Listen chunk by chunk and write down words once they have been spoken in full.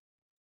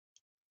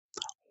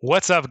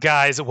What's up,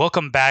 guys?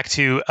 Welcome back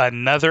to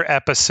another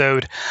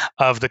episode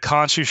of The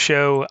Conchu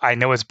Show. I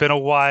know it's been a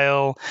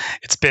while.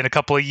 It's been a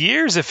couple of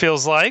years, it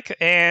feels like.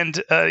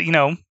 And,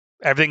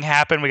 everything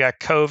happened. We got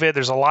COVID.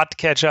 There's a lot to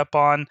catch up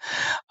on.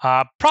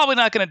 Probably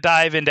not going to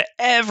dive into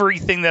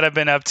everything that I've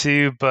been up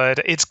to, but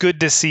it's good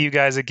to see you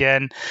guys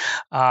again.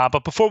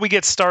 But before we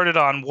get started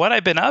on what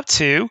I've been up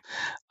to,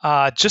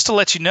 just to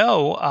let you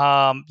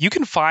know, you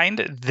can find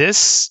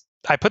this.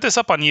 I put this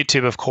up on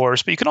YouTube, of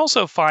course, but you can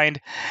also find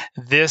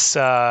this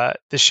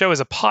show as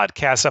a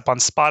podcast up on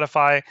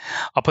Spotify.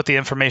 I'll put the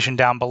information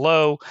down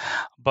below,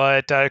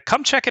 but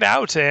come check it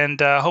out, and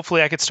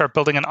hopefully I could start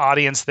building an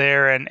audience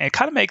there and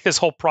kind of make this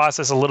whole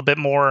process a little bit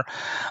more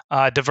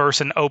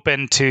diverse and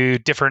open to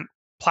different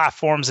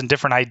platforms and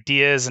different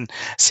ideas, and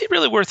see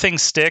really where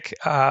things stick.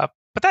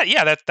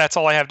 That's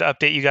all I have to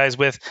update you guys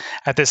with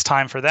at this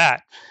time for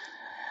that.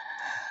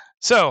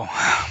 So,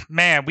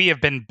 man, we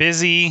have been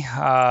busy.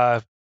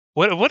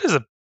 What is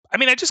it? I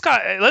mean, I just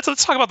got.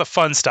 Let's talk about the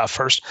fun stuff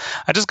first.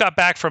 I just got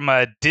back from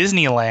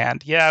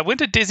Disneyland. Yeah, I went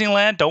to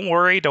Disneyland. Don't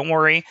worry.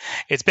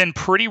 It's been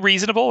pretty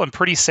reasonable and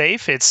pretty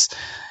safe.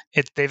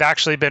 They've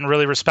actually been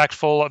really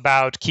respectful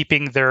about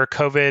keeping their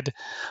COVID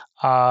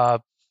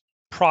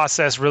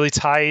process really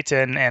tight,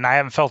 and I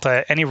haven't felt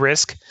any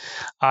risk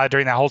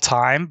during that whole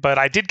time. But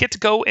I did get to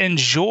go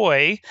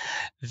enjoy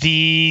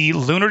the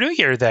Lunar New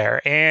Year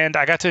there, and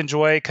I got to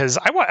enjoy because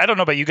I don't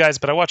know about you guys,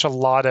 but I watch a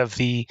lot of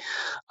the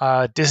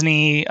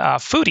Disney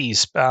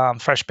foodies,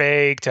 Fresh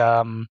Baked,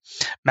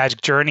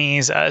 Magic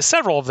Journeys,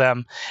 several of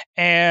them,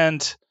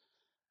 and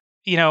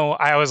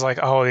I was like,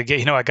 oh,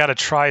 I got to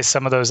try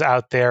some of those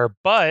out there,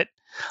 but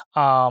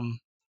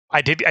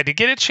I did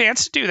get a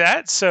chance to do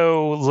that.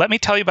 So let me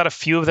tell you about a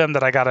few of them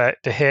that I got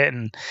to hit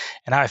and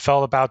how I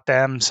felt about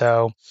them.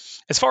 So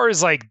as far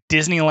as like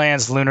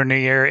Disneyland's Lunar New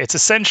Year, it's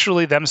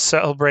essentially them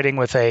celebrating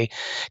with a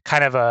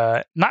kind of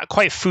a not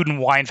quite food and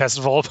wine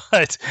festival,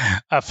 but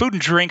a food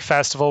and drink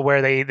festival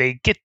where you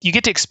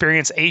get to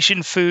experience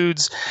Asian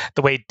foods,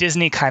 the way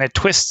Disney kind of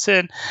twists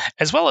it,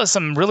 as well as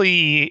some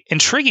really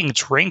intriguing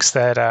drinks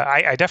that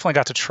I definitely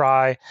got to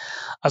try,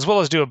 as well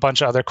as do a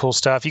bunch of other cool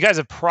stuff. You guys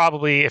have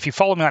probably, if you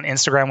follow me on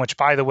Instagram, which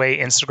by the way,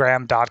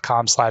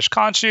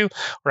 Instagram.com/Conchu,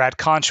 or at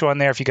Conchu on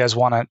there if you guys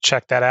want to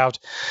check that out.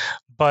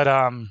 But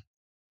I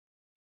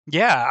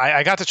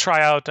got to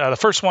try out the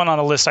first one on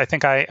the list. I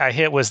think I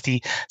hit was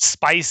the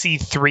spicy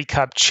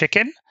 3-cup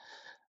chicken.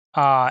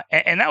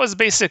 And that was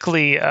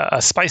basically a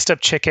spiced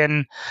up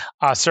chicken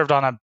served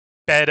on a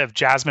bed of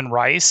jasmine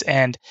rice.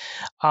 And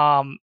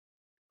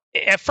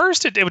at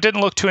first, it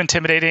didn't look too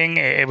intimidating.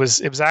 It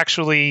was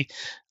actually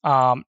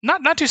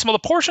not too small. The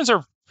portions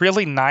are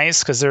really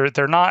nice because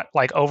they're not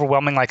like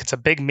overwhelming, like it's a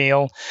big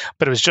meal,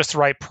 but it was just the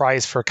right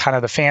price for kind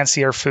of the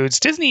fancier foods.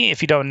 Disney,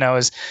 if you don't know,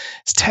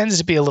 tends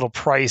to be a little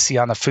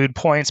pricey on the food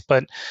points,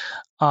 but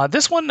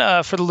this one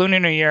for the Lunar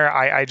New Year,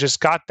 I just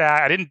got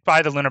that. I didn't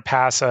buy the Lunar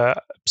Pass.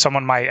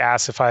 Someone might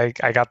ask if I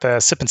got the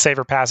Sip and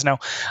Savor Pass. No,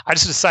 I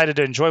just decided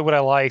to enjoy what I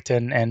liked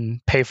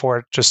and pay for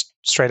it just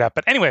straight up.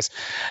 But anyways,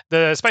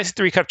 the spicy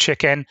 3-cup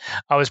chicken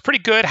was pretty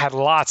good, had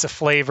lots of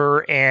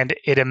flavor, and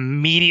it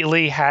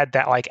immediately had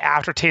that like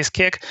aftertaste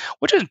kick,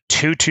 which isn't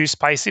too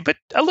spicy, but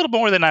a little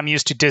more than I'm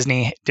used to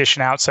Disney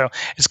dishing out. So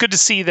it's good to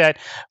see that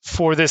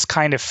for this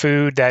kind of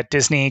food that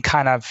Disney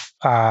kind of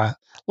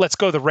lets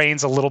go the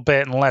reins a little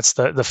bit and lets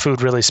the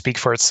food really speak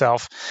for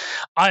itself.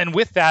 And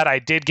with that, I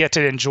did get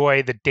to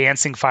enjoy the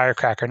dancing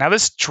firecracker. Now,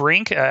 this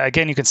drink,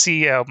 again, you can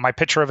see my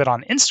picture of it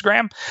on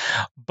Instagram,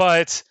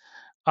 but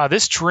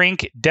this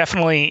drink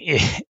definitely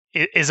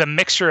is a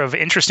mixture of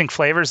interesting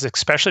flavors,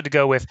 especially to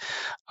go with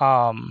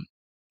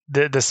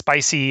the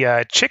spicy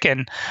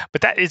chicken.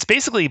 But that it's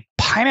basically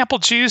pineapple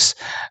juice,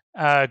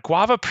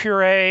 guava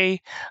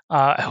puree,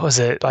 was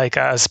it like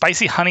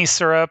spicy honey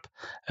syrup,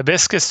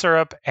 hibiscus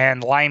syrup,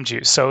 and lime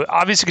juice. So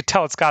obviously you could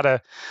tell it's got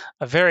a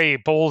very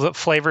bold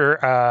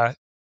flavor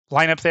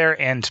lineup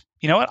there. And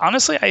you know what?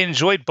 Honestly, I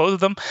enjoyed both of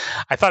them.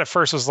 I thought at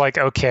first was like,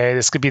 okay,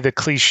 this could be the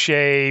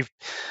cliche.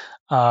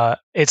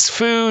 It's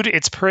food,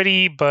 it's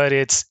pretty, but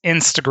it's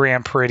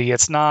Instagram pretty.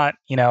 It's not,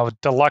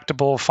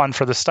 delectable, fun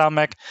for the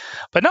stomach.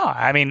 But no,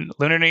 I mean,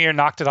 Lunar New Year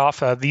knocked it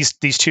off.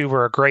 These two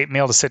were a great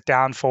meal to sit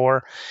down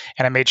for,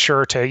 and I made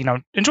sure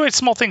to, enjoy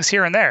small things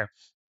here and there.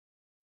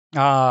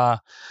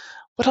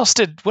 What else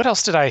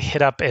did I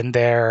hit up in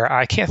there?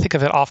 I can't think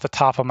of it off the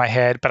top of my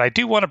head, but I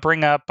do want to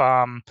bring up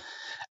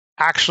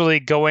actually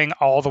going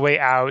all the way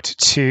out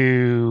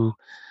to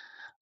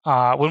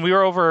when we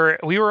were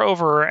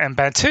over in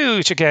Bantu,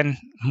 which again,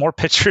 more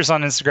pictures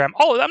on Instagram.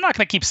 Oh, I'm not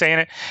going to keep saying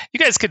it. You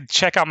guys could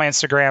check out my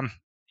Instagram.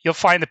 You'll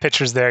find the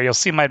pictures there. You'll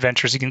see my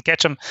adventures. You can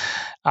catch them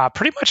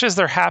pretty much as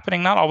they're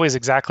happening, not always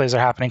exactly as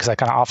they're happening because I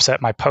kind of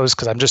offset my post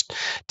because I'm just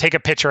take a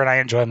picture and I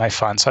enjoy my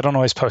fun. So I don't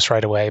always post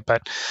right away,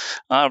 but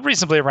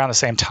reasonably around the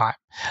same time.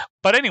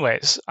 But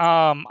anyways,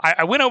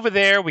 I went over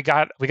there. We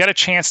got a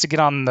chance to get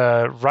on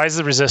the Rise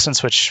of the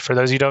Resistance, which for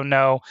those of you who don't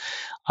know,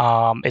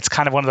 it's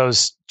kind of one of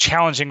those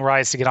challenging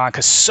rides to get on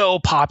because so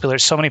popular,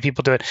 so many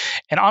people do it.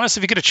 And honestly,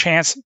 if you get a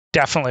chance,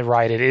 definitely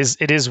ride it.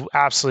 It is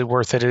absolutely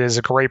worth it. It is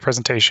a great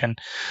presentation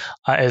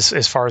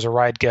as far as a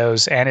ride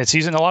goes, and it's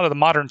using a lot of the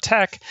modern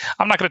tech.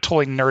 I'm not going to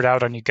totally nerd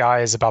out on you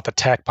guys about the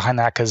tech behind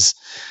that because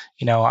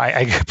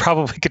I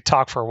probably could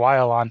talk for a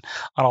while on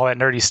all that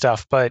nerdy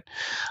stuff. But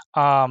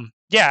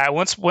yeah,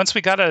 once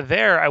we got out of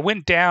there, I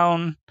went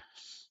down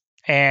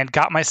and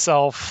got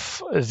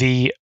myself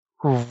the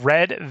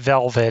red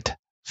velvet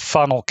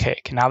funnel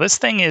cake. Now this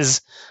thing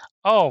is,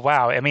 oh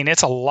wow, I mean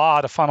it's a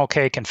lot of funnel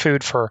cake and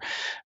food for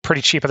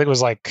pretty cheap. I think it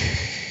was like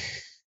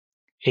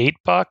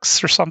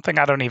 $8 or something.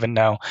 I don't even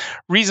know.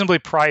 Reasonably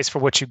priced for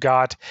what you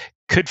got.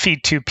 Could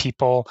feed 2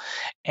 people,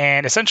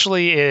 and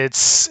essentially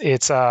it's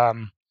a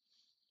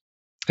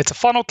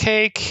funnel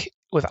cake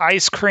with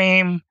ice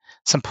cream,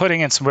 some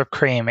pudding, and some whipped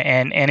cream,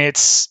 and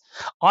it's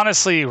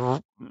honestly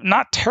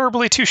not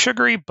terribly too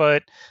sugary,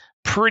 but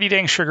pretty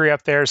dang sugary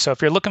up there. So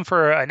if you're looking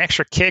for an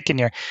extra kick and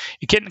you're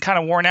getting kind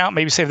of worn out,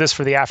 maybe save this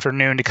for the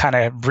afternoon to kind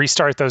of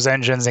restart those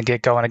engines and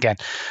get going again.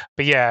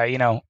 But yeah, you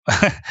don't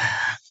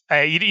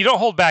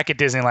hold back at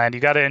Disneyland. You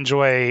got to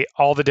enjoy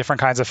all the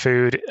different kinds of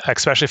food,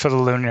 especially for the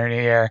Lunar New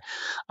Year,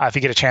 if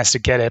you get a chance to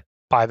get it.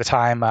 By the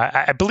time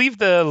I believe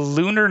the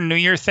Lunar New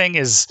Year thing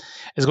is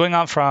going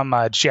on from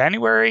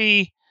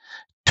January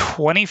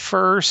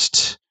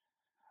 21st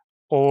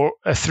or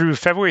through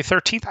February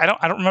 13th. I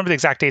don't remember the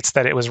exact dates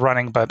that it was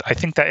running, but I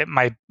think that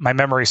my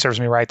memory serves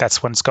me right.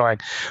 That's when it's going.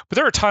 But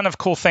there are a ton of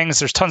cool things.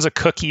 There's tons of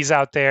cookies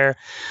out there.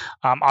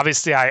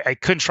 Obviously, I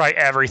couldn't try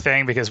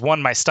everything because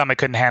one, my stomach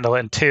couldn't handle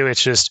it, and two,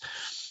 it's just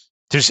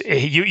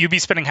you'd be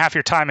spending half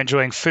your time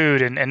enjoying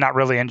food and not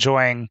really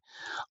enjoying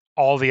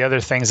all the other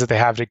things that they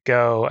have to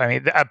go. I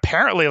mean,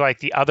 apparently, like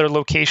the other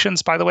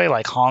locations, by the way,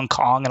 like Hong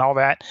Kong and all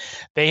that,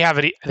 they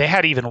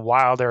had even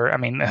wilder. I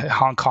mean,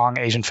 Hong Kong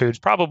Asian foods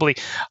probably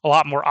a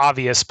lot more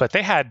obvious, but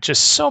they had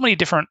just so many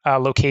different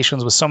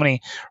locations with so many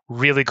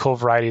really cool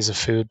varieties of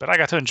food. But I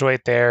got to enjoy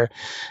it there.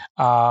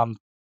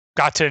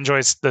 Got to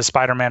enjoy the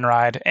Spider-Man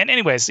ride. And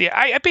anyways, yeah,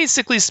 I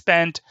basically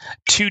spent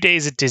 2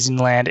 days at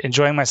Disneyland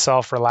enjoying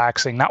myself,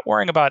 relaxing, not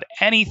worrying about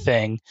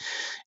anything,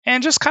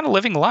 and just kind of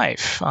living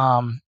life.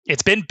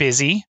 It's been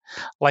busy.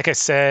 Like I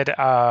said,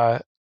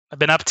 I've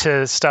been up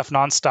to stuff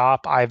nonstop.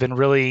 I've been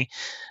really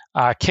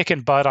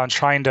kicking butt on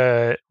trying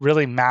to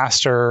really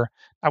master.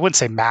 I wouldn't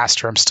say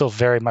master. I'm still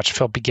very much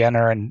a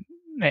beginner, and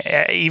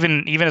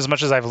even as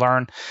much as I've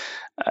learned,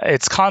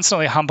 it's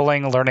constantly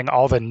humbling learning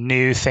all the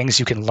new things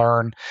you can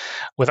learn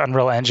with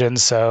Unreal Engine.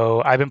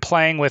 So I've been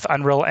playing with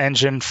Unreal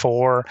Engine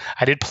 4.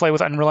 I did play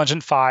with Unreal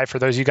Engine 5 for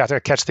those of you who got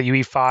to catch the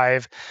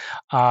UE5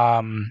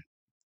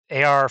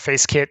 AR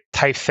face kit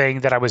type thing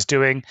that I was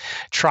doing,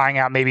 trying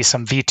out maybe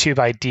some VTube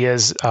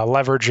ideas,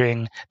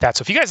 leveraging that.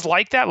 So if you guys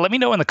like that, let me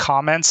know in the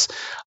comments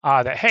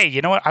that, hey,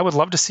 you know what? I would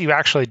love to see you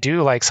actually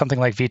do like something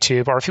like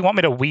VTube, or if you want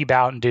me to weeb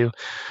out and do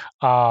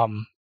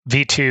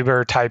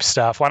VTuber type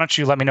stuff, why don't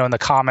you let me know in the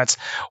comments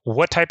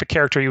what type of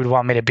character you would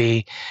want me to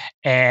be,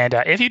 and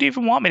if you'd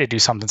even want me to do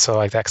something so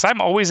like that, because I'm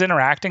always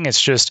interacting.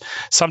 It's just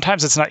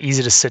sometimes it's not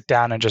easy to sit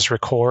down and just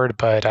record,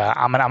 but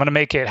I'm gonna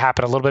make it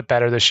happen a little bit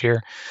better this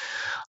year.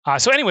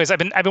 So anyways, I've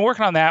been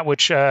working on that,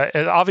 which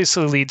it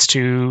obviously leads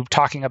to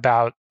talking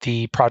about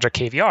the project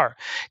KVR.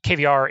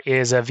 KVR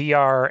is a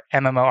VR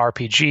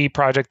MMORPG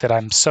project that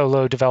I'm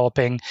solo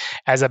developing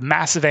as a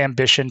massive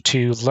ambition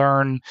to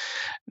learn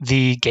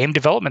the game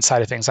development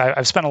side of things.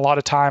 I've spent a lot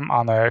of time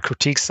on the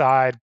critique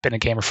side, been a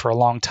gamer for a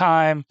long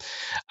time,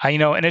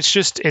 and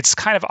it's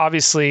kind of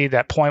obviously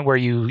that point where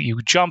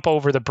you jump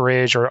over the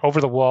bridge or over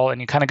the wall and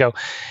you kind of go,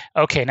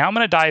 okay, now I'm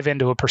going to dive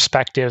into a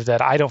perspective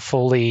that I don't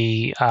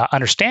fully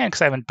understand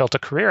because I haven't built a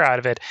career out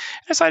of it.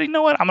 And I decided, you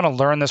know what, I'm going to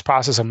learn this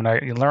process. I'm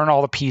going to learn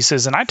all the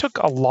pieces. And I took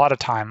a lot of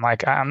time.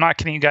 Like, I'm not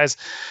kidding you guys,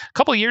 a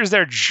couple of years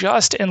there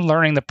just in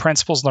learning the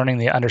principles, learning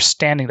the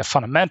understanding, the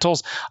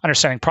fundamentals,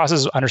 understanding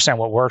processes, understand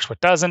what works, what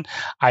doesn't.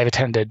 I've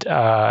attended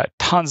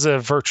tons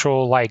of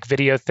virtual like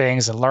video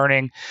things and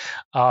learning.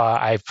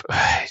 I've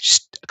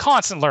just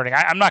constant learning.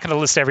 I'm not going to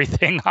list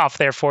everything off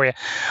there for you,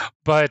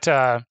 but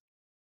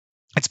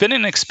it's been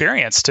an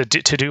experience to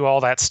do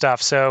all that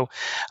stuff. So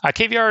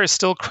KVR is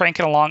still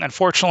cranking along.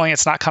 Unfortunately,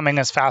 it's not coming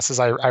as fast as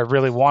I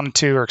really wanted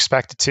to or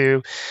expected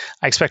to.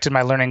 I expected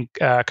my learning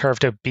curve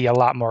to be a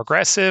lot more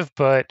aggressive,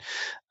 but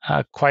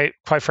quite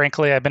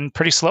frankly, I've been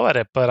pretty slow at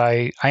it. But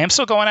I am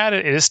still going at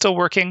it. It is still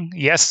working.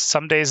 Yes,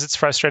 some days it's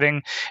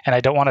frustrating, and I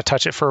don't want to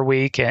touch it for a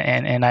week.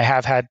 And I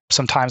have had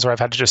some times where I've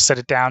had to just set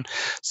it down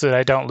so that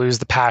I don't lose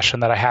the passion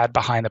that I had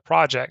behind the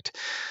project.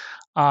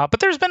 But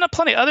there's been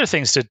plenty of other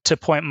things to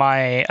point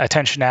my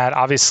attention at.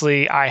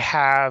 Obviously, I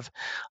have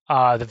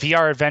The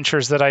VR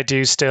adventures that I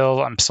do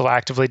still, I'm still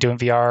actively doing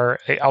VR,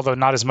 although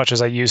not as much as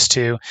I used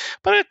to.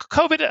 But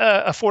COVID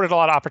afforded a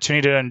lot of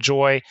opportunity to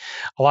enjoy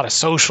a lot of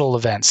social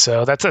events.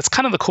 So that's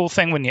kind of the cool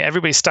thing when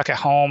everybody's stuck at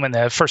home in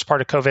the first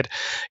part of COVID.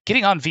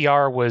 Getting on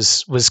VR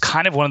was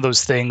kind of one of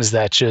those things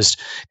that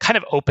just kind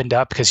of opened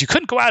up because you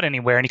couldn't go out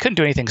anywhere and you couldn't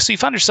do anything. So you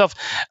found yourself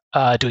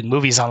doing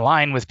movies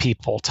online with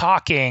people,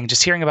 talking,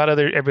 just hearing about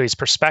everybody's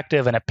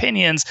perspective and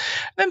opinions.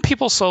 And then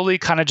people slowly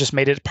kind of just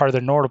made it part of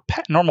their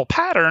normal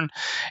pattern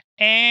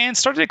and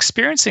started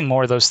experiencing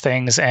more of those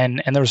things.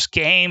 And there's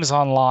games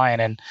online,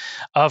 and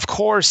of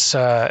course,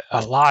 a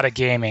lot of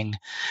gaming.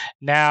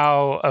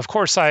 Now, of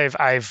course,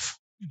 I've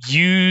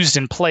used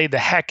and played the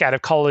heck out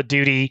of Call of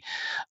Duty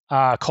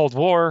Cold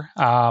War.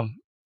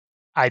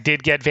 I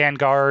did get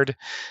Vanguard,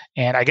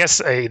 and I guess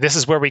this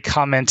is where we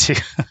come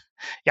into.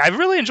 Yeah, I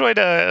really enjoyed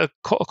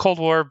Cold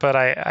War, but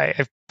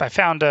I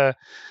found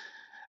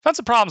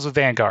some problems with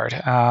Vanguard.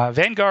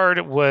 Vanguard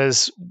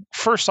was,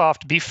 first off,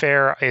 to be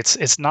fair,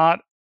 it's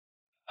not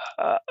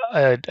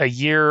a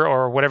year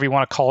or whatever you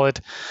want to call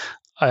it,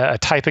 a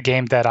type of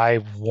game that I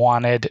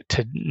wanted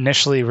to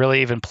initially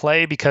really even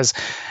play, because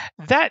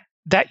that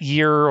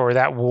year or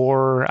that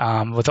war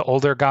with the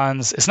older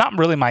guns is not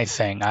really my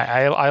thing.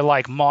 I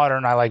like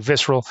modern, I like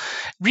visceral,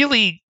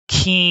 really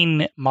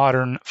keen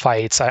modern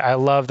fights. I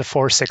love the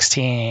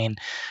 416,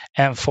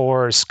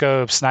 M4,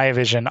 scopes, night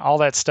vision, all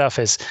that stuff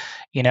is,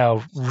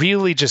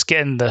 really just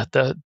getting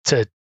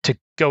to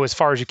go as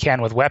far as you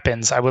can with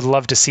weapons. I would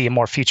love to see a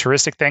more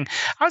futuristic thing.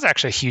 I was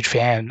actually a huge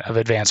fan of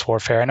Advanced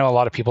Warfare. I know a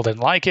lot of people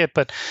didn't like it,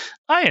 but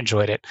I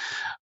enjoyed it.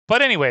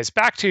 But anyways,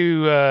 back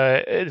to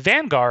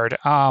Vanguard.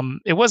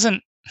 It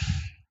wasn't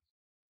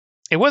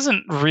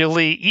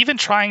really even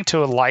trying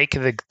to like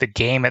the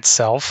game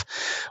itself,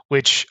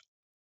 which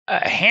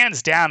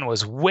hands down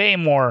was way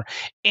more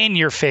in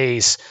your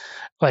face,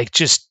 like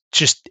just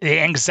the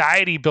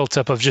anxiety built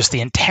up of just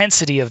the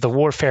intensity of the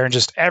warfare and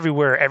just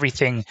everywhere,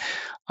 everything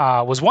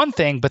was one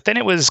thing, but then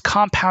it was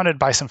compounded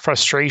by some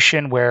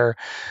frustration where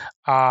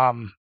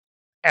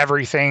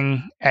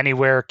everything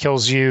anywhere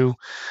kills you.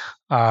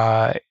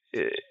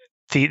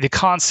 The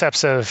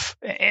concepts of,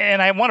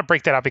 and I want to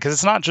break that out because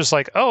it's not just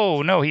like,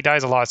 oh no, he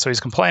dies a lot, so he's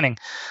complaining.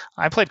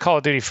 I played Call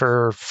of Duty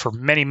for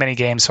many, many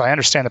games, so I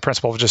understand the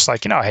principle of just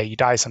like, hey, you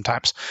die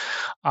sometimes.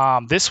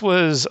 This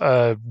was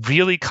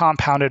really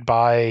compounded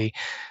by,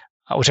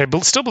 which I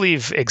still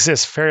believe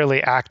exists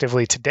fairly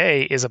actively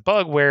today, is a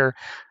bug where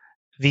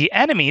the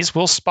enemies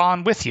will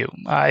spawn with you.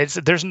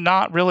 There's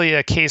not really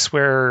a case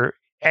where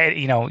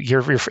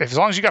you're as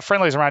long as you got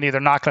friendlies around you,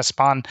 they're not going to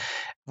spawn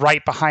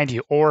right behind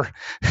you. Or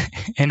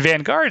in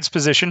Vanguard's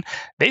position,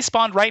 they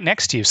spawned right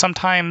next to you,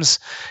 sometimes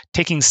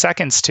taking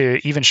seconds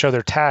to even show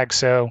their tag.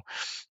 So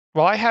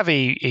while I have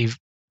a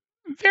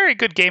very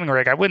good gaming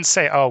rig, I wouldn't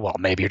say, oh, well,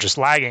 maybe you're just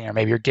lagging or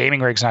maybe your gaming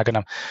rig's not going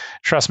to.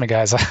 Trust me,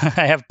 guys,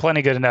 I have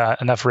plenty good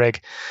enough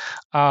rig.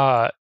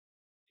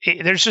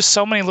 There's just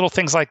so many little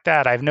things like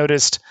that. I've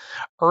noticed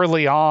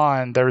early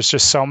on, there was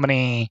just so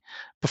many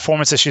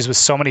performance issues with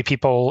so many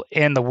people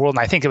in the world.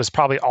 And I think it was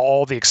probably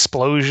all the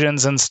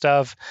explosions and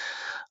stuff.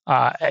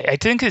 I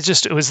think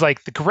it was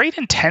like the great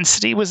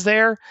intensity was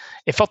there.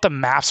 It felt the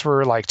maps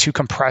were like too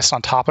compressed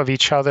on top of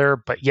each other,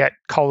 but yet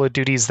Call of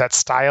Duty's that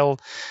style.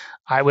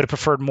 I would have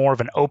preferred more of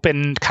an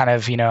open kind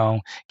of,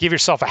 give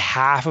yourself a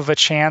half of a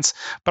chance.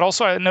 But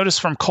also I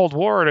noticed from Cold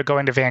War to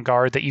going to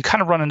Vanguard that you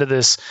kind of run into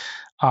this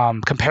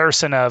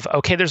comparison of,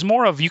 okay, there's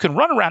more of, you can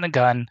run around a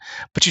gun,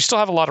 but you still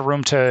have a lot of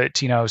room to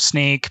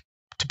sneak,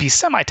 to be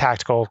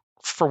semi-tactical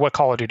for what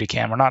Call of Duty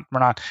can. We're not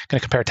going to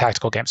compare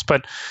tactical games,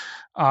 but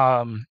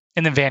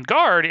in the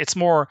Vanguard, it's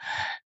more,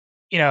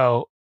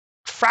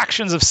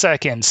 fractions of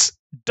seconds,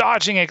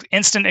 dodging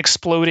instant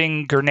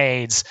exploding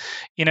grenades.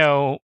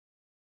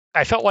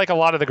 I felt like a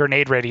lot of the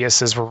grenade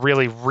radiuses were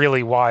really,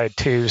 really wide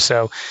too.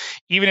 So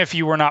even if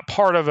you were not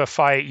part of a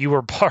fight, you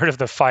were part of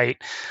the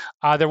fight.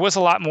 There was a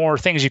lot more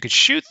things you could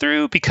shoot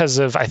through because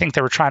of, I think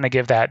they were trying to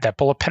give that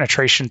bullet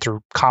penetration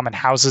through common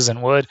houses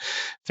and wood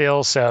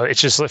feel. So it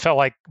felt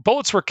like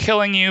bullets were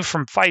killing you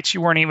from fights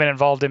you weren't even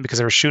involved in because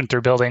they were shooting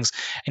through buildings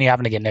and you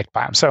happened to get nicked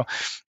by them. So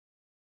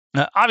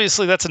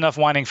obviously that's enough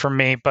whining from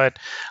me, but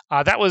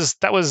that was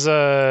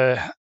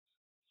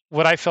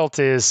what I felt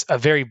is a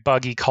very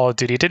buggy Call of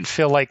Duty. It didn't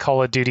feel like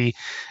Call of Duty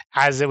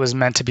as it was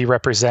meant to be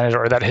represented,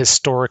 or that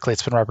historically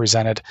it's been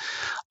represented.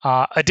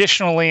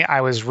 Additionally,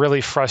 I was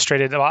really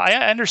frustrated. Well, I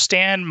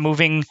understand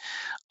moving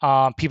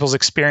people's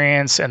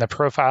experience and the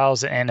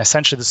profiles and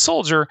essentially the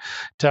soldier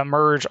to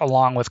merge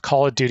along with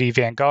Call of Duty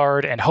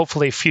Vanguard and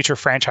hopefully future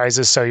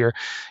franchises. So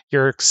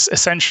you're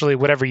essentially,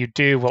 whatever you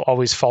do will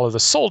always follow the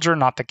soldier,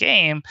 not the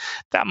game.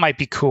 That might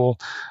be cool.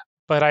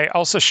 But I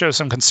also show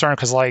some concern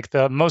because, like,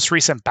 the most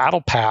recent battle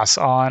pass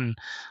on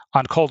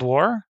Cold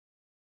War,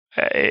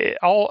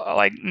 all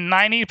like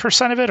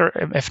 90% of it, or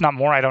if not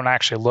more, I don't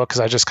actually look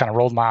because I just kind of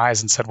rolled my eyes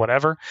and said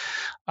whatever.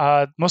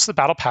 Most of the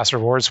battle pass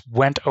rewards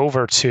went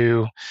over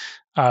to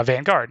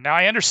Vanguard. Now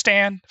I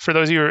understand, for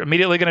those of you who are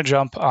immediately going to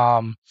jump,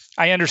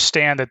 I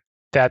understand that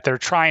that they're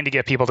trying to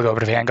get people to go over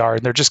to Vanguard.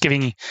 And they're just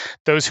giving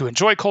those who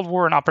enjoy Cold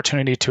War an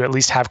opportunity to at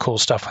least have cool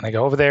stuff when they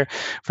go over there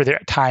for their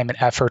time and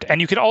effort.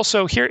 And you could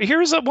also,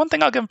 here's one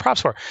thing I'll give them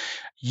props for.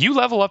 You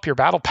level up your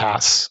battle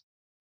pass,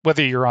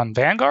 whether you're on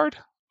Vanguard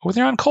or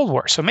whether you're on Cold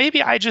War. So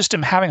maybe I just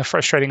am having a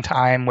frustrating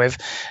time with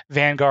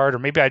Vanguard, or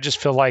maybe I just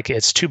feel like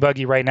it's too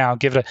buggy right now.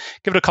 Give it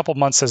a couple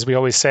months, as we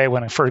always say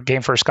when a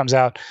game first comes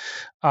out.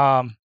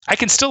 I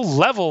can still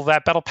level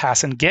that battle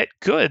pass and get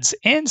goods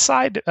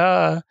inside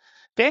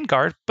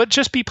Vanguard, but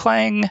just be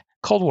playing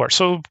Cold War.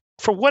 So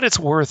for what it's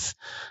worth,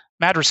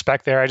 mad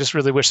respect there. I just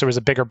really wish there was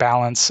a bigger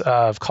balance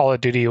of Call of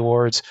Duty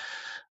awards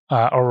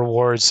or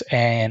rewards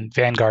and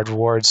Vanguard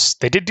rewards.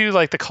 They did do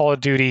like the Call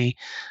of Duty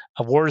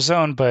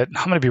Warzone, but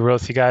I'm going to be real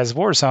with you guys.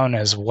 Warzone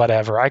is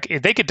whatever.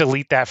 They could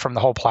delete that from the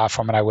whole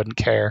platform and I wouldn't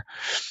care.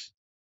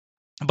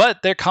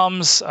 But there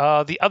comes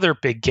the other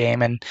big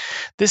game, and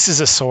this is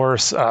a sore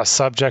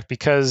subject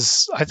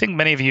because I think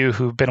many of you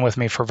who've been with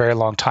me for a very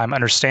long time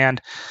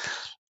understand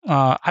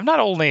I'm not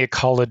only a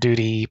Call of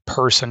Duty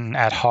person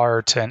at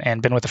heart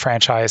and been with the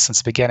franchise since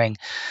the beginning,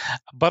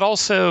 but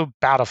also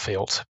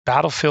Battlefield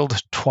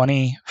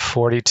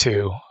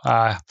 2042.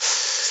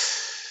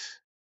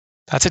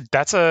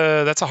 That's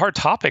a hard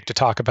topic to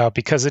talk about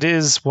because it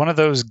is one of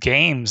those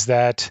games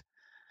that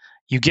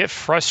you get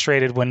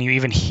frustrated when you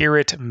even hear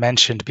it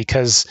mentioned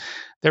because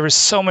there is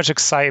so much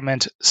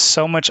excitement,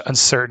 so much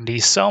uncertainty,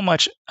 so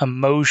much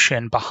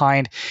emotion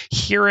behind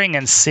hearing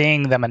and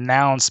seeing them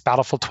announce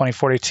Battlefield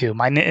 2042.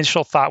 My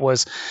initial thought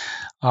was,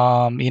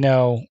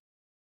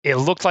 it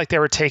looked like they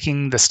were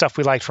taking the stuff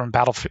we liked from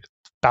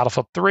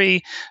Battlefield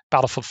 3,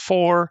 Battlefield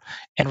 4,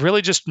 and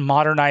really just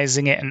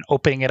modernizing it and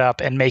opening it up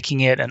and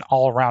making it an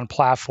all-around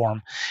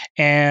platform.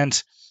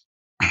 And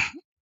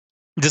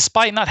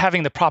despite not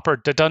having the proper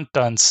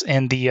dun-duns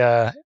in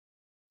the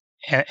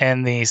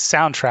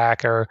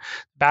soundtrack or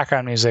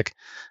background music,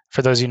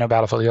 for those of you who know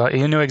Battlefield,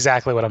 you knew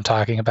exactly what I'm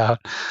talking about.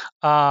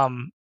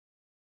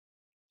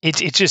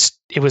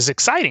 It was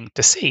exciting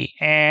to see,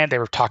 and they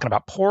were talking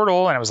about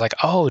Portal, and it was like,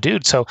 oh,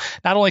 dude! So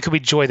not only could we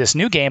enjoy this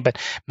new game, but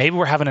maybe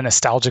we're having a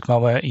nostalgic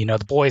moment.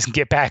 The boys can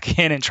get back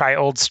in and try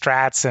old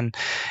strats, and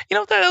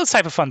those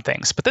type of fun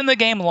things. But then the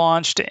game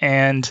launched,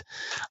 and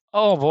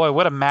oh boy,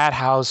 what a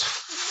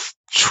madhouse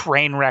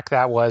train wreck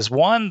that was.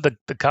 One,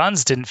 the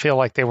guns didn't feel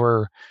like they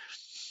were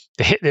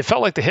it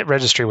felt like the hit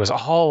registry was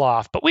all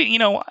off. But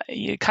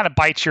you kind of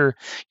bite your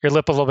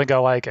lip a little bit and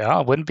go like,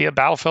 oh, it wouldn't be a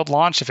Battlefield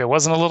launch if it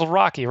wasn't a little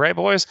rocky, right,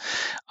 boys?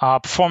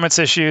 Performance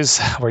issues,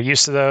 we're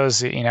used to those.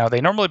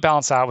 They normally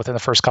balance out within the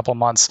first couple of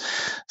months.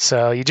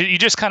 So you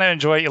just kind of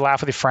enjoy it. You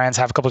laugh with your friends,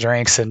 have a couple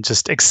drinks, and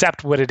just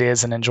accept what it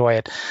is and enjoy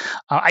it.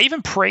 I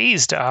even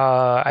praised,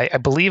 I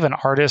believe, an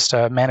artist,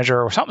 a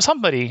manager, or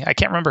somebody. I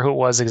can't remember who it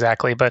was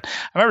exactly, but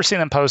I remember seeing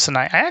them post, and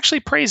I actually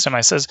praised him.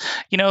 I says,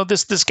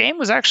 this game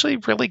was actually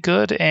really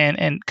good, and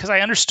because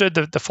I understood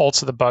the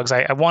faults of the bugs,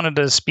 I wanted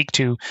to speak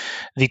to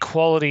the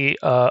quality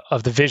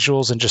of the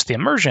visuals and just the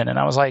immersion. And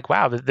I was like,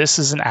 wow, this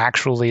is an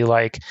actually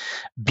like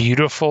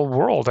beautiful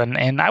world.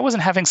 And I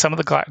wasn't having some of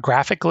the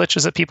graphic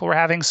glitches that people were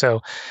having.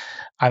 So,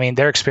 I mean,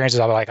 their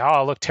experiences, I was like,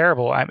 oh, it looked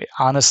terrible. I mean,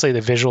 honestly,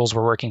 the visuals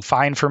were working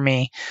fine for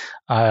me.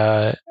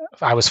 I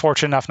was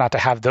fortunate enough not to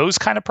have those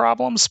kind of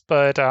problems,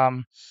 but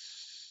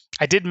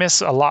I did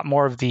miss a lot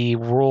more of the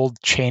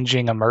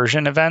world-changing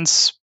immersion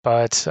events.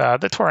 But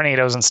the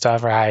tornadoes and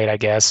stuff, right, I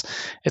guess.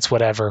 It's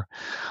whatever.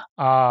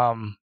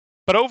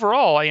 But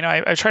overall,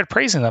 I tried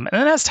praising them.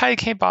 And then as time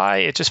came by,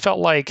 it just felt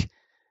like,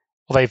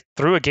 well, they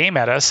threw a game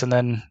at us. And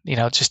then,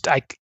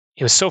 it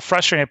was so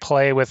frustrating to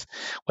play with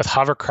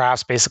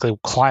hovercrafts basically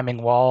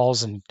climbing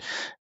walls and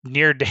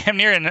damn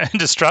near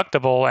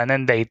indestructible. And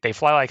then they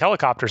fly like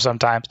helicopters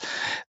sometimes,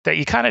 that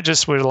you kind of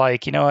just were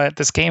like, you know what,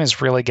 this game is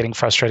really getting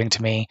frustrating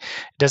to me.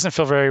 It doesn't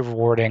feel very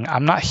rewarding.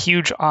 I'm not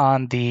huge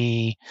on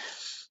the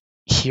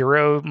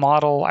hero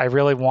model. I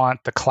really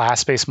want the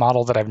class-based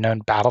model that I've known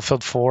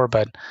Battlefield for,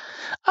 but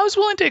I was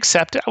willing to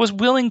accept it. I was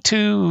willing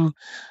to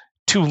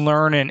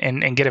learn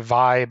and get a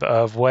vibe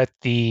of what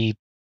the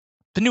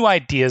new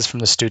ideas from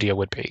the studio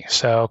would be.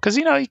 So, because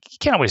you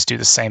can't always do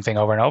the same thing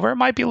over and over. It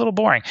might be a little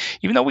boring,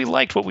 even though we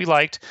liked what we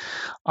liked.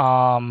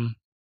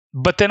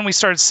 But then we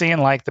started seeing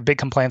like the big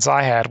complaints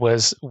I had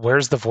was,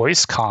 where's the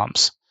voice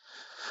comms?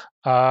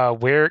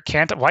 Why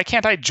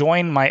can't I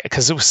join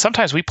because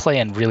sometimes we play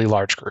in really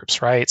large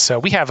groups, right? So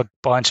we have a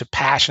bunch of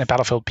passionate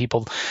Battlefield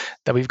people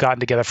that we've gotten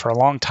together for a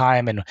long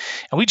time, and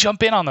we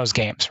jump in on those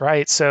games,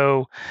 right?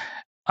 So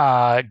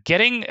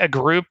getting a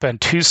group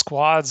and 2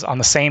 squads on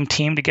the same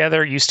team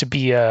together used to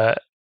be a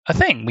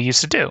thing we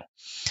used to do.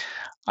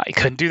 I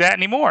couldn't do that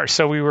anymore.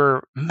 So we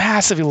were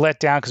massively let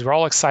down because we were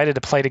all excited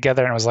to play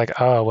together, and it was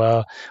like, oh,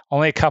 well,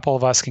 only a couple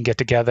of us can get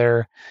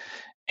together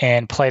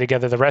and play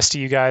together. The rest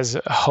of you guys,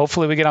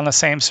 hopefully we get on the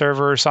same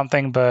server or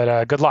something,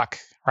 but good luck,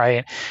 right?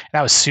 And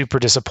that was super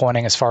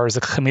disappointing as far as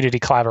the community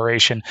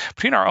collaboration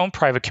between our own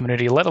private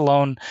community, let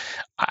alone,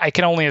 I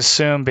can only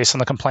assume based on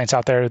the complaints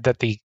out there that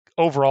the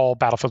overall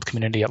Battlefield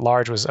community at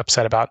large was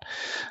upset about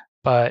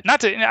But not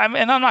to,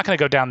 and I'm not going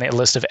to go down the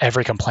list of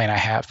every complaint I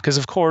have, because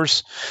of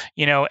course,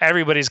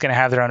 everybody's going to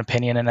have their own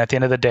opinion, and at the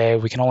end of the day,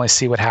 we can only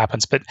see what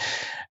happens. But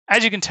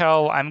as you can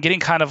tell, I'm getting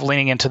kind of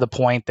leaning into the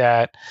point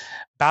that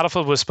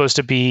Battlefield was supposed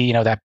to be,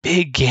 that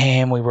big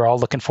game we were all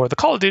looking for. The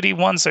Call of Duty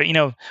ones are,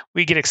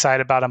 we get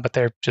excited about them, but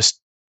they're just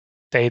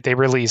they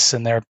release,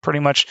 and they're pretty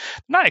much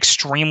not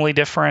extremely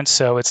different,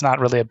 so it's not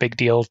really a big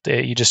deal.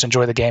 You just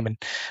enjoy the game and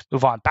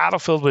move on.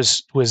 Battlefield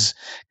was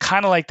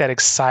kind of like that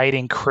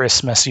exciting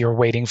Christmas you're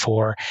waiting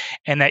for,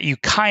 and that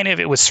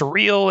it was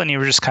surreal, and you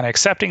were just kind of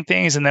accepting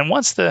things. And then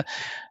once the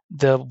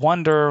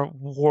wonder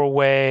wore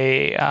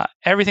away,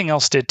 everything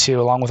else did too,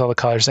 along with all the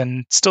colors.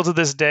 And still to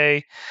this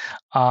day,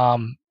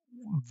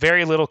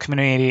 very little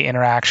community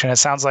interaction. It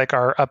sounds like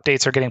our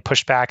updates are getting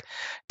pushed back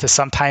to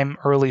sometime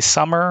early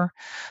summer.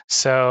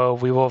 So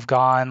we will have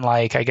gone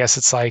I guess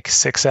it's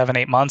 6, 7,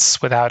 8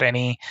 months without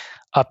any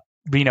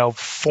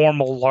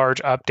formal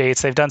large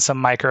updates. They've done some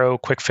micro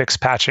quick fix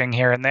patching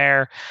here and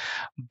there,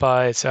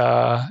 but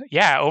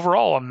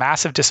overall a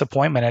massive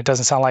disappointment. It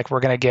doesn't sound like we're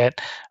going to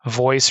get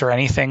voice or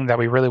anything that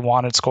we really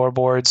wanted.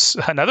 Scoreboards,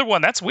 another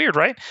one that's weird,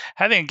 right?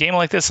 Having a game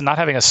like this and not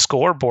having a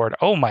scoreboard.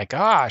 Oh my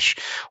gosh,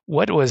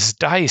 what was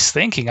DICE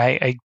thinking?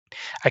 I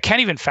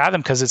can't even fathom,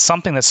 because it's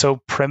something that's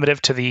so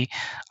primitive to the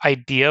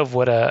idea of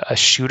what a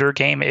shooter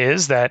game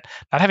is, that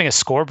not having a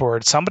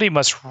scoreboard, somebody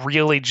must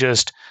really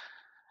just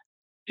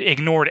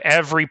ignored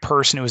every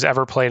person who's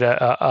ever played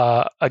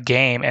a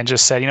game and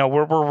just said,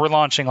 we're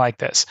launching like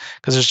this,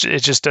 because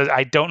it just does.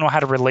 I don't know how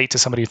to relate to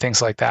somebody who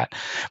thinks like that.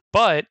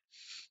 But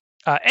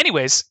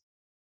anyways,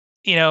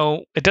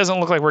 it doesn't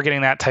look like we're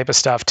getting that type of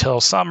stuff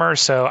till summer.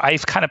 So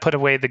I've kind of put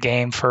away the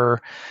game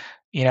for,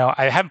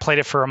 I haven't played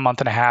it for a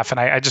month and a half, and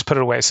I just put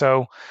it away.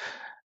 So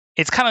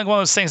it's kind of one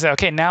of those things that,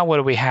 okay, now what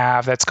do we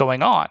have that's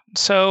going on?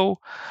 So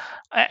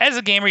as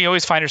a gamer, you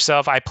always find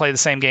yourself, I play the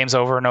same games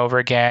over and over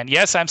again.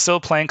 Yes, I'm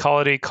still playing Call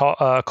of Duty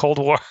Cold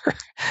War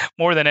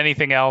more than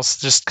anything else,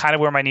 just kind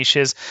of where my niche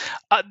is.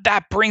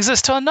 That brings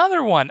us to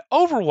another one,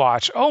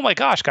 Overwatch. Oh my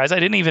gosh, guys, I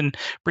didn't even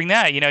bring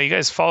that. You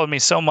guys followed me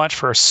so much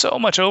for so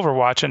much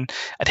Overwatch, and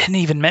I didn't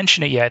even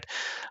mention it yet.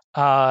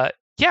 So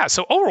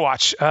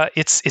Overwatch,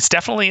 it's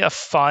definitely a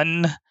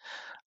fun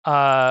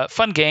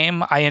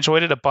game. I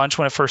enjoyed it a bunch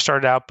when it first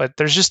started out, but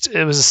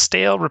it was a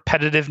stale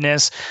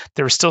repetitiveness.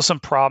 There were still some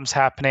problems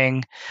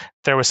happening.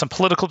 There was some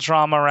political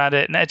drama around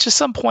it. And at just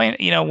some point,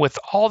 with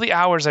all the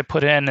hours I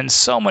put in and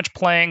so much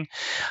playing,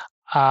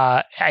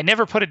 I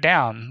never put it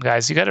down,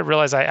 guys. You got to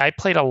realize I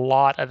played a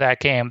lot of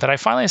that game, that I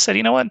finally said,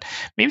 you know what,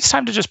 maybe it's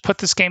time to just put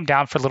this game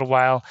down for a little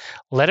while,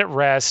 let it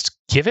rest,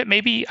 give it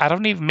maybe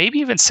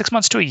even 6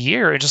 months to a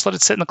year, and just let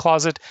it sit in the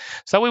closet.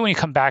 So that way, when you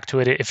come back to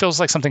it, it feels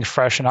like something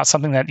fresh and not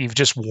something that you've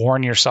just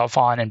worn yourself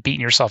on and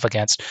beaten yourself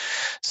against.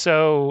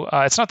 So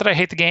it's not that I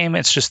hate the game.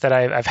 It's just that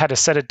I've had to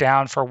set it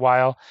down for a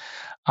while.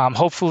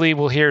 Hopefully,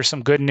 we'll hear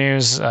some good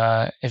news.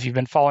 If you've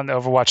been following the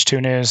Overwatch 2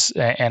 news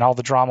and all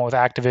the drama with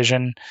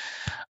Activision,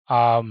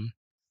 I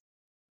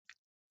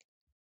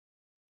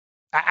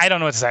don't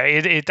know what to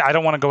say. I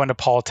don't want to go into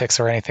politics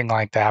or anything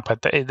like that,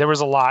 but there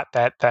was a lot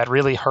that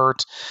really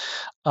hurt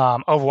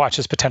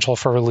Overwatch's potential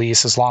for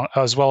release, as well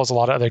as a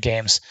lot of other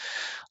games.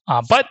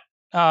 But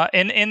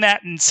in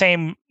that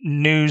same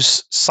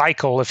news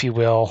cycle, if you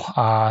will,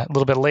 a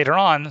little bit later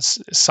on,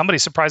 somebody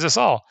surprised us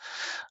all.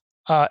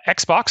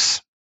 Xbox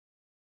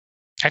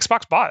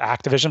bought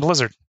Activision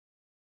Blizzard.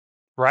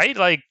 Right?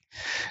 Where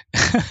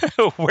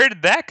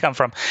did that come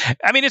from?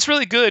 I mean, it's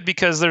really good,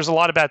 because there's a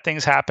lot of bad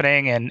things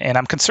happening, and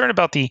I'm concerned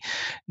about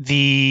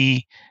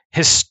the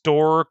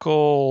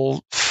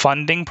historical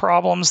funding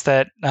problems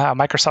that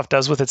Microsoft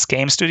does with its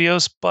game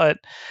studios. But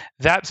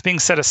that's being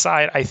set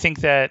aside, I think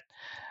that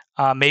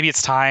maybe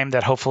it's time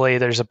that hopefully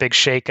there's a big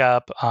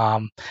shakeup.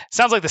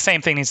 Sounds like the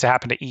same thing needs to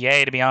happen to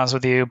EA, to be honest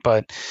with you,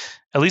 but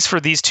at least for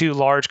these two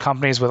large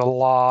companies with a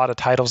lot of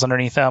titles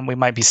underneath them, we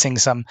might be seeing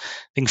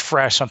something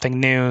fresh, something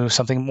new,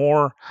 something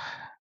more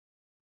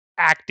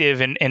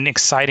active and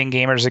exciting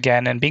gamers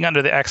again. And being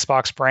under the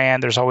Xbox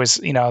brand, there's always,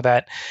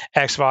 that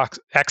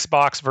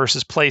Xbox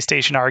versus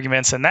PlayStation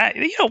arguments, and that,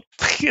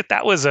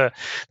 that was a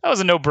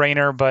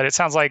no-brainer. But it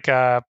sounds like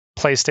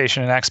PlayStation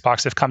and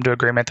Xbox have come to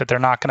agreement that they're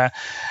not gonna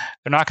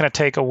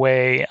take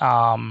away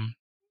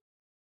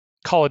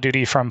Call of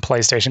Duty from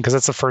PlayStation, because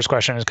that's the first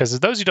question. Because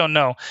those who don't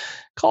know,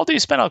 Call of Duty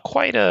spent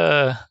quite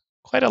a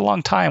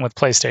long time with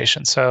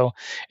PlayStation, so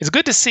it's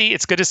good to see.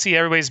 It's good to see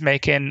everybody's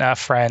making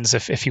friends,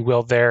 if you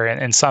will, there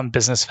in some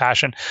business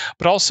fashion.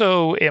 But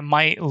also, it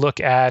might look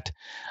at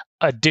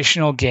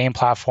additional game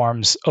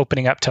platforms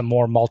opening up to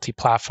more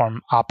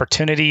multi-platform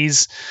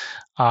opportunities.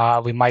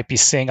 We might be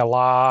seeing a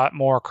lot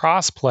more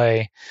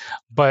crossplay,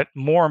 but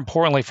more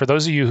importantly, for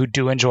those of you who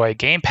do enjoy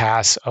Game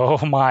Pass,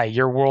 oh my,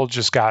 your world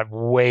just got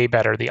way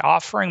better. The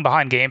offering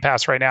behind Game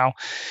Pass right now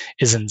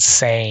is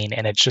insane,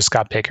 and it just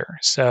got bigger.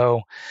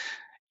 So,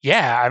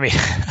 yeah, I mean,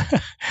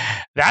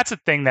 that's a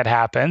thing that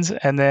happens.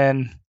 And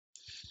then,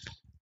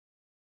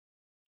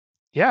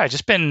 yeah, I've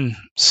just been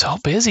so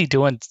busy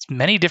doing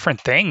many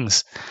different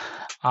things.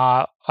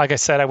 Like I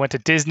said, I went to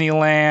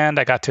Disneyland.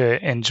 I got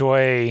to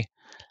enjoy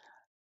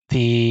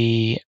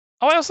I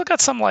also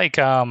got some like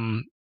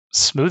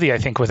smoothie, I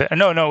think, with it.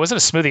 No, it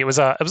wasn't a smoothie. It was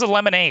a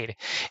lemonade.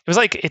 It was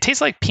like, it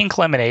tastes like pink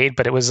lemonade,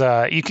 but it was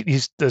you could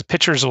use, the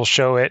pictures will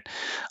show it.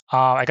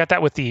 I got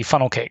that with the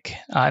funnel cake,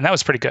 and that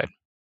was pretty good.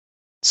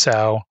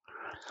 So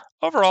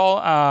overall,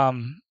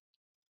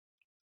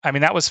 I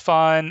mean, that was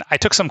fun. I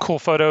took some cool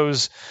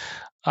photos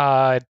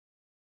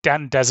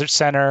down in Desert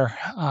Center,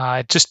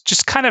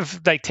 just kind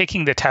of like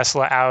taking the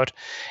Tesla out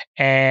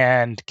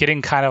and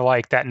getting kind of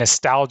like that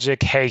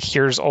nostalgic, hey,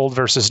 here's old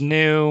versus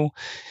new,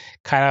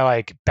 kind of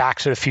like Back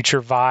to the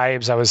Future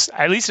vibes. I was,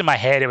 at least in my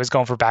head, it was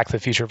going for Back to the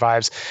Future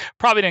vibes.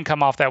 Probably didn't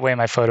come off that way in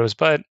my photos,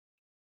 but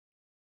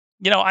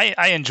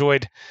I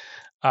enjoyed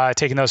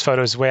taking those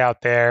photos way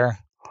out there.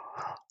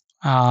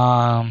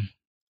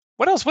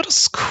 What else? What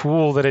else is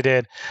cool that I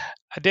did?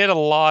 I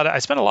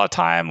spent a lot of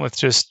time with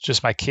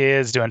just my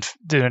kids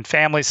doing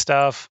family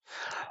stuff.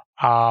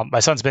 My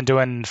son's been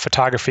doing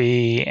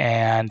photography,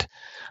 and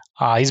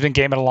he's been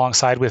gaming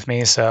alongside with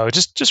me. So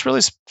just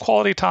really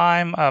quality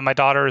time. My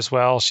daughter as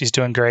well. She's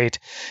doing great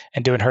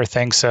and doing her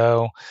thing.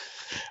 So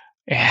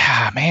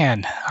yeah,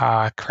 man,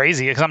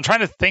 crazy. Because I'm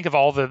trying to think of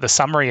all the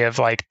summary of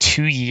like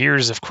 2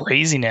 years of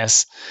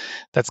craziness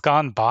that's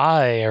gone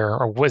by,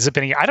 or was it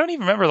been? I don't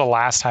even remember the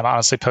last time I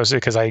honestly posted,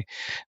 because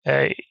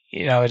it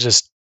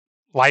just,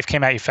 life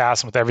came at you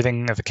fast with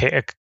everything of the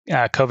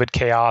COVID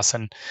chaos,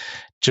 and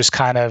just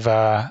kind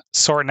of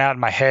sorting out in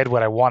my head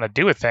what I want to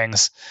do with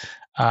things.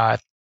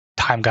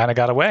 Time kind of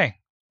got away.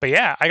 But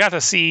yeah, I got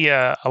to see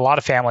a lot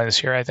of family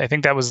this year. I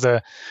think that was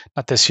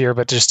not this year,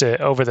 but just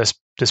over this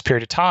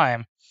period of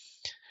time.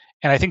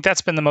 And I think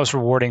that's been the most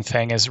rewarding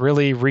thing, is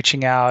really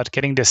reaching out,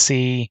 getting to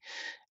see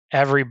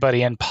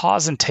everybody and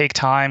pause and take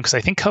time, because I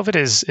think COVID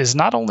is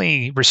not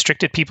only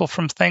restricted people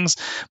from things,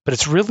 but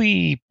it's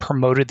really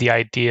promoted the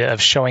idea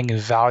of showing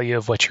value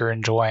of what you're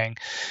enjoying.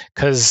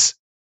 Because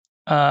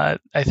I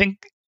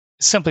think,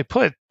 simply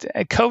put,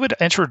 COVID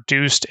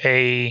introduced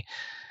a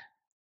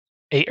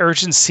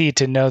urgency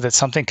to know that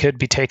something could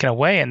be taken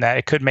away, and that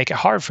it could make it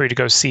hard for you to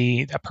go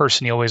see a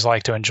person you always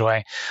like to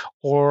enjoy,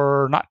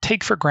 or not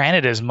take for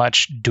granted as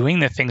much doing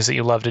the things that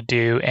you love to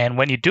do. And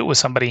when you do it with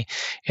somebody,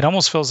 it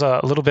almost feels a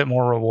little bit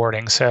more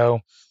rewarding.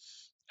 So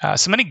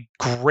many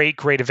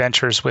great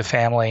adventures with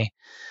family.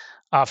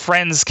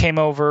 Friends came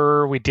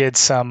over. We did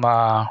some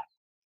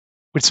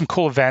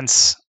cool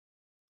events.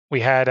 We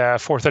had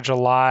 4th of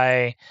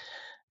July,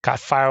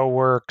 got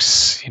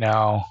fireworks,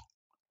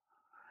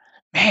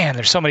 man,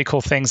 there's so many cool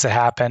things that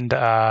happened.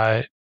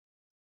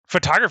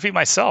 Photography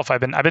myself,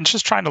 I've been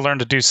just trying to learn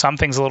to do some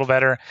things a little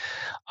better.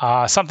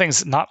 Some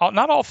things, not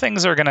all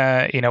things are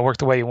gonna work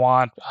the way you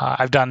want.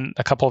 I've done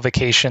a couple of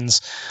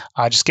vacations,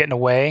 just getting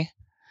away,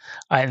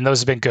 and those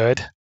have been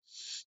good.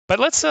 But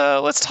let's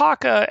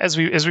talk as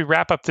we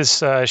wrap up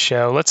this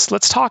show.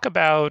 Let's talk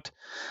about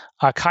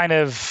kind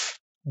of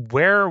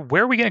where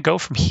are we gonna go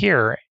from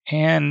here.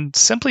 And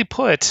simply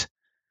put,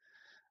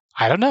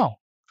 I don't know.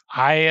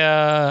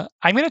 I'm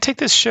going to take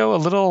this show a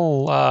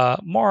little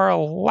more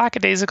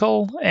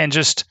lackadaisical and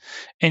just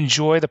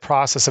enjoy the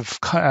process of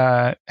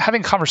having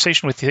a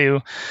conversation with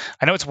you.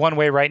 I know it's one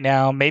way right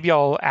now. Maybe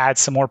I'll add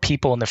some more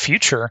people in the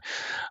future,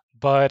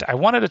 but I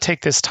wanted to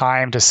take this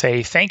time to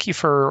say thank you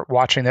for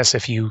watching this.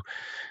 If you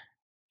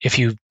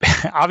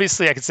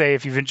obviously, I could say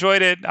if you've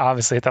enjoyed it,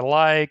 obviously hit the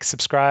like,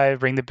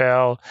 subscribe, ring the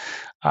bell,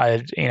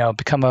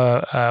 become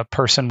a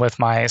person with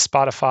my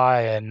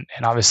Spotify, and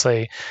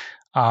obviously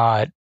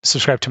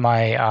subscribe to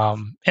my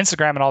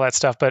Instagram and all that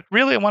stuff. But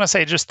really, I want to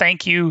say just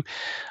thank you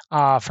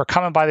for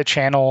coming by the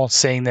channel,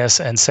 seeing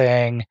this, and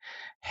saying,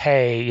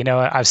 hey,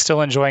 I'm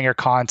still enjoying your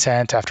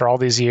content after all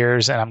these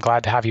years, and I'm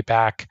glad to have you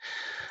back.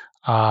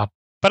 But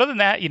other than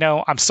that,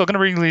 I'm still going to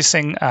be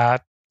releasing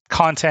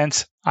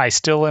content. I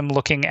still am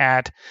looking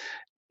at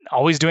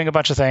always doing a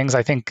bunch of things.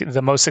 I think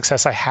the most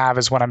success I have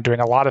is when I'm doing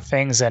a lot of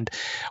things, and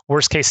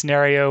worst case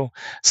scenario,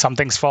 some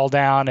things fall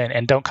down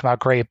and don't come out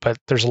great, but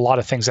there's a lot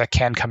of things that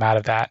can come out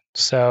of that.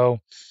 So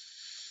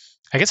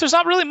I guess there's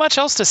not really much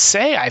else to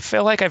say. I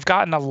feel like I've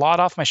gotten a lot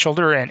off my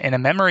shoulder and a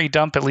memory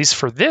dump, at least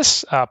for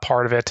this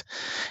part of it.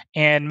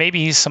 And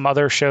maybe some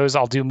other shows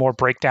I'll do more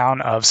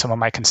breakdown of some of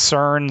my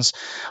concerns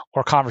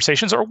or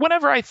conversations, or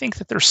whenever I think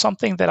that there's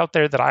something that out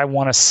there that I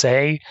want to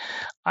say,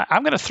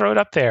 I'm going to throw it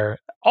up there.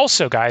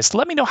 Also, guys,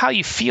 let me know how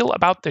you feel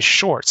about the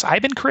shorts.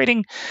 I've been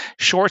creating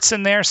shorts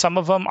in there. Some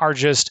of them are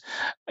just,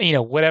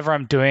 whatever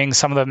I'm doing.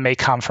 Some of them may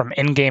come from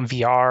in-game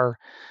VR.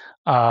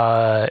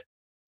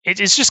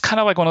 It's just kind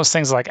of like one of those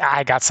things like,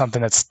 I got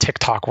something that's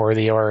TikTok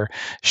worthy or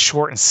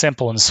short and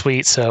simple and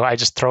sweet, so I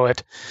just throw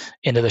it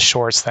into the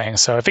shorts thing.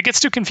 So if it gets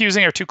too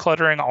confusing or too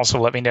cluttering, also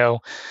let me know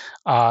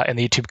in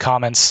the YouTube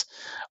comments.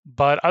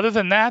 But other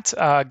than that,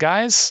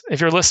 guys,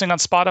 if you're listening on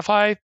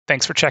Spotify,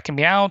 thanks for checking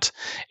me out.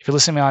 If you're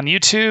listening on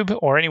YouTube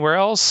or anywhere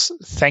else,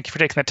 thank you for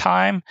taking the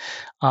time.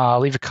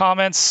 Leave your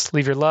comments,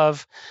 leave your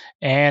love,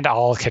 and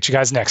I'll catch you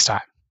guys next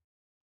time.